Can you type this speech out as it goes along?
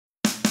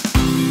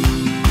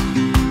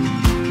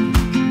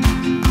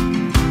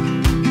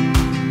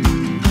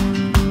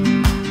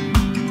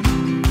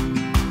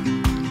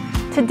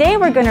Today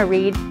we're going to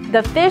read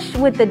The Fish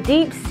with the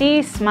Deep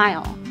Sea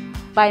Smile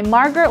by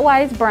Margaret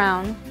Wise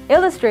Brown,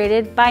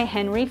 illustrated by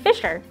Henry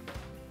Fisher.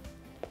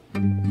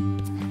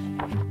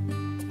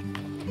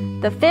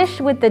 The Fish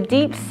with the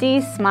Deep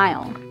Sea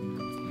Smile.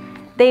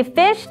 They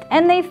fished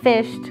and they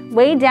fished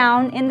way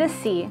down in the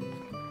sea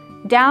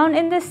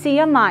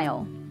a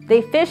mile.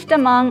 They fished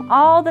among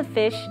all the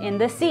fish in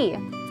the sea,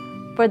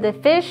 for the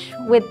fish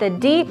with the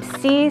deep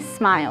sea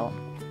smile.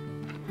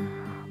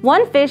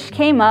 One fish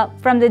came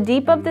up from the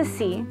deep of the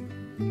sea,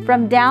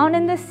 from down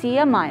in the sea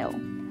a mile.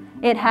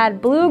 It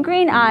had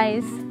blue-green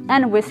eyes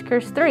and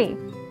whiskers 3,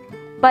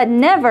 but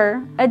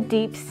never a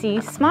deep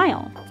sea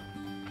smile.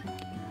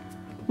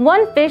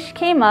 One fish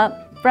came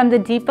up from the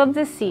deep of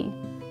the sea,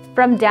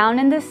 from down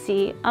in the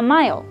sea a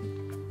mile,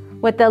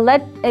 with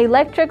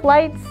electric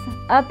lights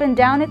up and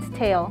down its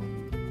tail,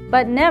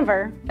 but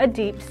never a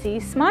deep sea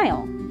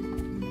smile.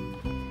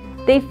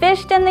 They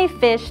fished and they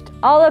fished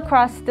all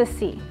across the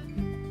sea,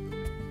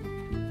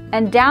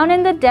 and down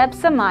in the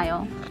depths a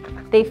mile,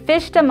 they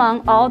fished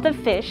among all the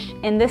fish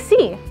in the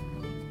sea,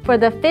 for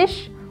the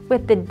fish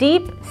with the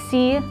deep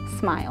sea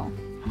smile.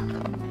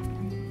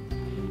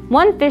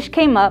 One fish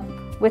came up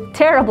with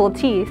terrible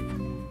teeth,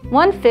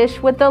 one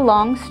fish with a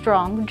long,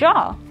 strong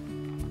jaw.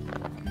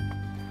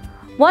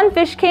 One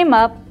fish came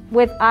up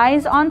with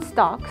eyes on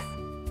stalks,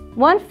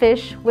 one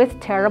fish with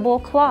terrible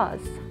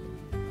claws.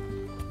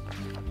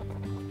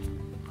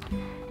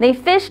 They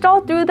fished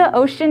all through the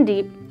ocean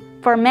deep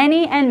for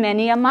many and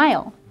many a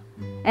mile,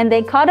 and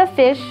they caught a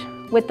fish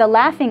with the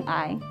laughing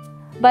eye,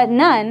 but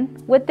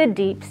none with the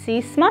deep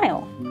sea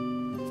smile.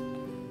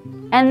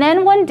 And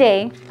then one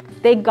day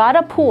they got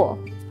a pool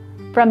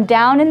from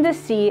down in the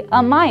sea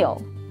a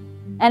mile,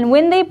 and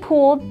when they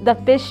pulled the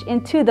fish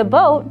into the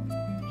boat,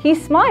 he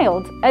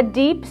smiled a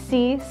deep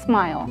sea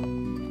smile.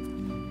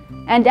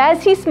 And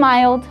as he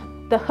smiled,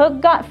 the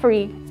hook got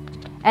free,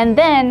 and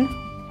then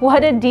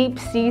what a deep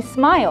sea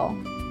smile!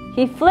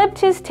 He flipped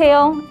his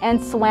tail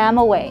and swam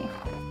away,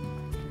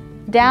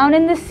 down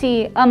in the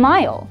sea a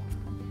mile.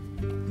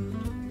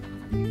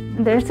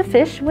 There's a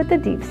fish with a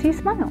deep sea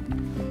smile.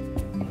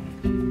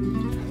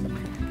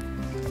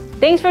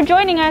 Thanks for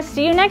joining us.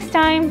 See you next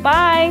time.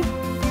 Bye.